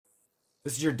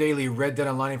This is your daily Red Dead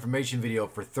Online information video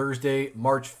for Thursday,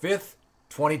 March 5th,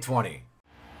 2020.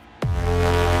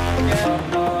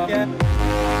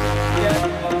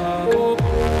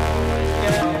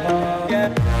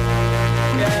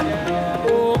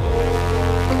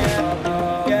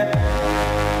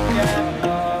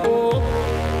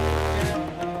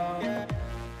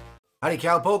 Howdy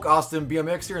Cowpoke,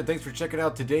 AustinBMX here, and thanks for checking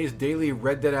out today's daily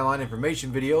Red Dead Online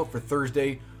information video for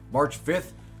Thursday, March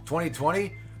 5th,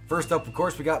 2020. First up, of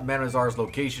course, we got Nazar's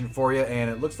location for you, and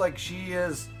it looks like she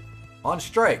is on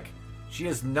strike. She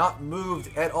has not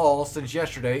moved at all since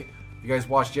yesterday. If you guys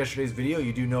watched yesterday's video,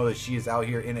 you do know that she is out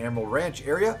here in Emerald Ranch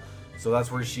area, so that's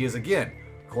where she is again.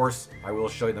 Of course, I will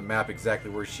show you the map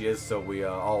exactly where she is so we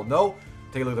all know.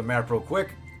 Take a look at the map real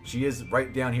quick. She is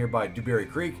right down here by Dewberry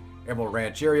Creek, Emerald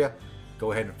Ranch area.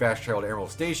 Go ahead and fast travel to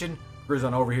Emerald Station. Cruise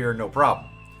on over here, no problem.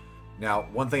 Now,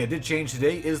 one thing I did change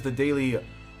today is the daily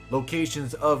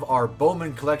locations of our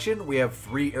BOWMAN collection. We have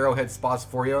 3 arrowhead spots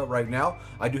for you right now.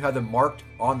 I do have them marked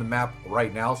on the map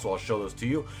right now, so I'll show those to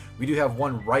you. We do have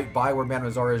one right by where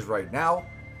Nazar is right now,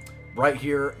 right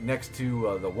here next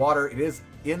to the water. It is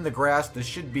in the grass. This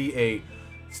should be a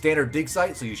standard dig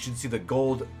site, so you should see the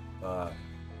gold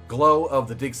glow of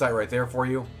the dig site right there for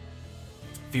you.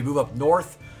 If you move up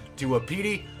north to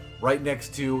Wapiti, right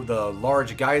next to the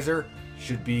large geyser,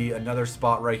 should be another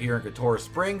spot right here in Gatora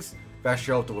Springs. Fast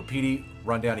travel up to Wapiti,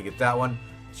 run down to get that one.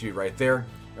 Should be right there.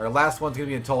 Our last one's going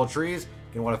to be in Tall Trees. You're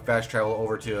going to want to fast travel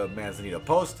over to Manzanita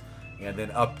Post. And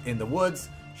then up in the woods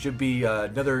should be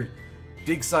another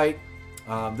dig site.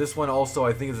 This one also,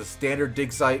 I think, is a standard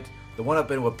dig site. The one up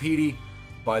in Wapiti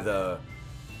by the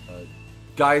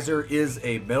geyser is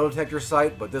a metal detector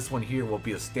site, but this one here will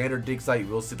be a standard dig site. You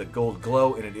will see the gold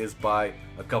glow, and it is by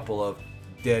a couple of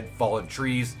dead fallen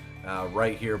trees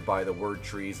right here by the word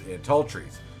trees and tall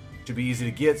trees. Should be easy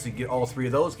to get, so you can get all 3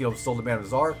 of those, get them sold to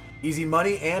Nazar. Easy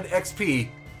money and XP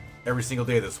every single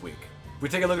day this week. If we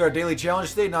take a look at our daily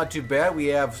challenge today, not too bad. We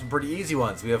have some pretty easy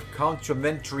ones. We have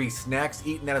complimentary snacks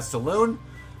eaten at a saloon.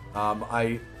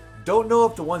 I don't know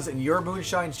if the ones in your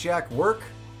Moonshine Shack work.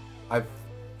 I've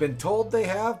been told they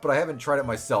have, but I haven't tried it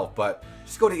myself. But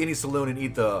just go to any saloon and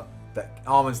eat the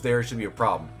almonds there. It shouldn't be a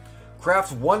problem.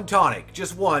 Craft 1 tonic,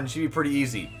 just one, should be pretty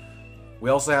easy. We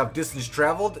also have distance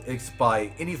traveled. It's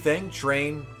by anything,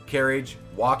 train, carriage,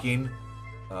 walking,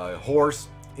 horse,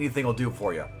 anything will do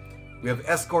for you. We have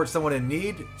escort someone in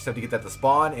need. Just have to get that to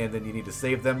spawn, and then you need to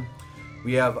save them.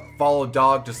 We have follow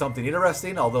dog to something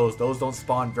interesting, although those don't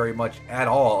spawn very much at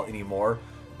all anymore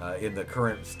in the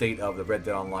current state of the Red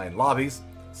Dead Online lobbies.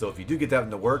 So if you do get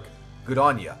that to work, good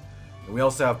on you. And we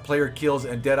also have player kills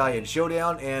and Deadeye and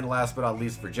Showdown, and last but not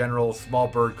least for general, small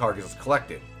bird carcasses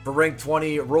collected. For rank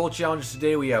 20 roll challenges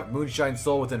today, we have Moonshine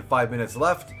Soul within 5 minutes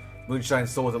left, Moonshine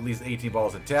Soul with at least 18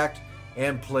 balls intact,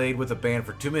 and played with a band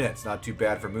for 2 minutes. Not too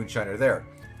bad for Moonshiner there.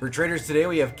 For traders today,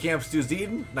 we have Camp Stews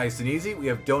Eaten, nice and easy. We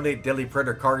have Donate Deadly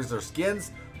Predator carcasses or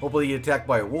skins. Hopefully you get attacked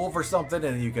by a wolf or something,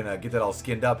 and you can get that all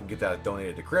skinned up and get that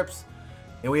donated to Crips.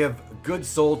 And we have Good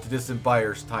Sold to Distant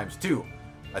Buyers ×2.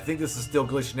 I think this is still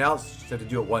glitching out, so you just have to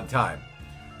do it 1 time.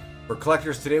 For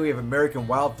collectors today, we have American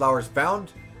Wildflowers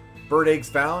found, bird eggs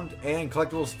found, and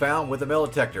collectibles found with a metal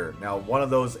detector. Now, one of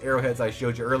those arrowheads I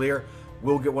showed you earlier,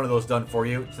 we'll get one of those done for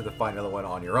you instead of find another one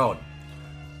on your own.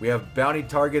 We have bounty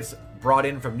targets brought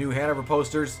in from New Hanover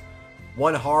posters,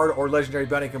 1 hard or legendary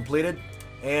bounty completed,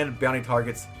 and bounty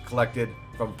targets collected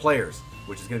from players,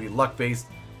 which is going to be luck-based,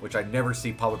 which I never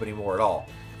see pop up anymore at all.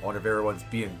 I wonder if everyone's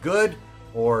being good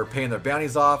or paying their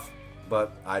bounties off,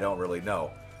 but I don't really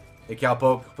know. Hey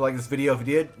Cowpoke, if you like this video, if you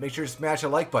did, make sure to smash that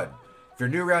like button. If you're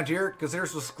new around here, consider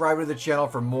subscribing to the channel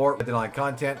for more Red Dead Online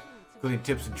content, including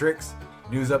tips and tricks,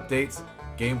 news updates,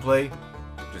 gameplay,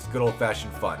 just good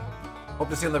old-fashioned fun. Hope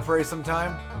to see you on the prairie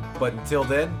sometime, but until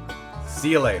then,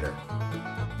 see you later.